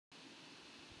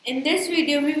In this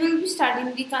video, we will be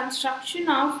studying the construction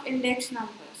of index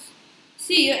numbers.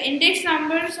 See, your index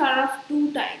numbers are of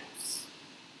two types.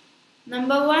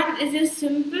 Number one is a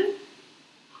simple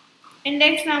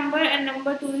index number and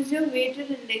number two is your weighted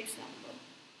index number.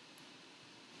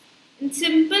 In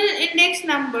simple index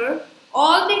number,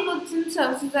 all the goods and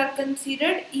services are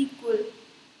considered equal.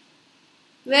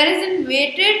 Whereas in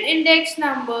weighted index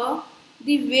number,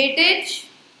 the weightage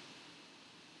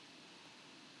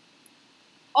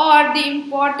or the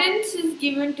importance is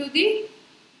given to the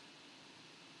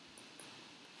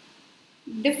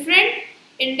different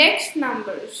index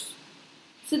numbers.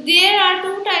 So there are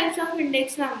two types of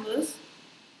index numbers.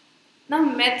 Now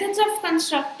methods of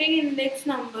constructing index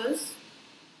numbers.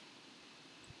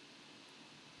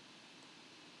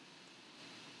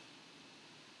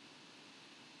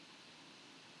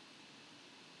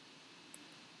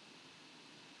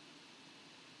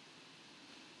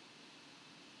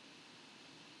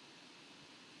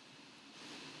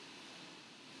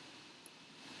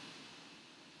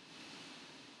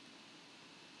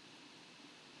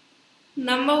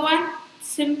 Number one,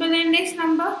 simple index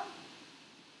number.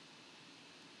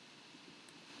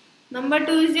 Number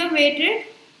two is your weighted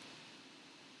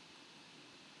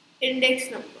index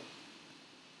number.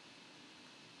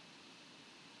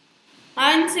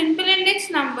 Now in simple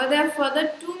index number, there are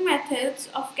further two methods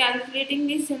of calculating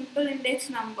the simple index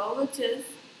number, which is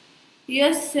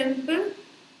your simple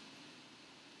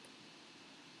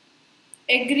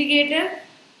aggregative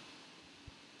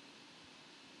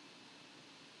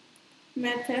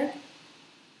method,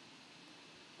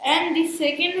 and the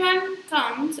second one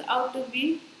comes out to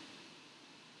be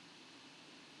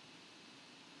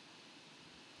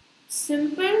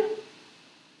simple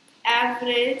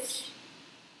average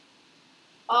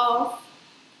of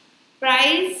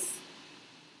price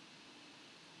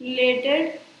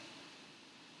related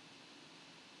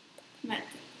method.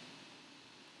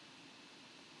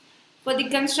 For the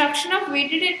construction of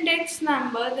weighted index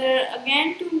number, there are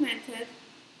again two methods.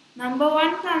 Number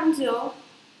one comes your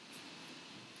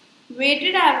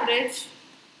weighted average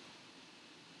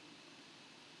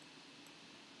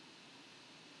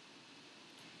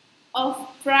of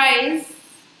price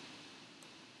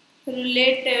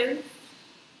relative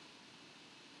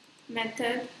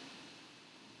method,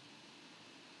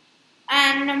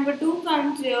 and number two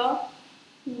comes your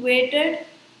weighted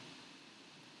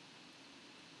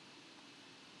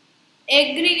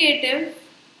aggregative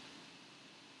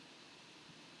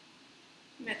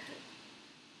method.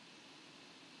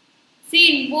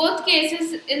 See, in both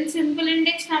cases, in simple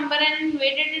index number and in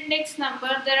weighted index number,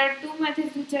 there are two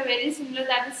methods which are very similar,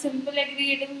 that is simple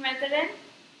aggregative method and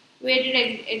weighted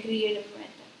aggregative method.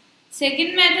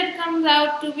 Second method comes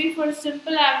out to be for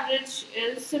simple average,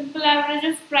 is simple average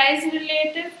of price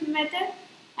relative method,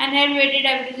 and here weighted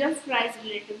average of price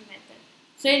relative method.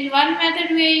 So in one method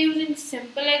we are using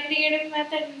simple aggregative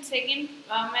method, and second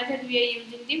method we are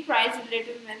using the price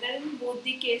relative method in both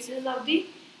the cases of the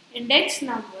index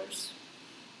numbers.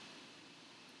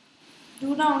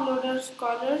 Do download our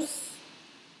Scholars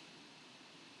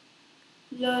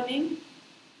Learning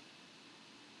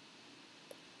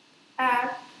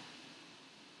app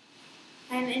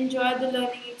and enjoy the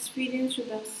learning experience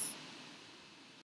with us.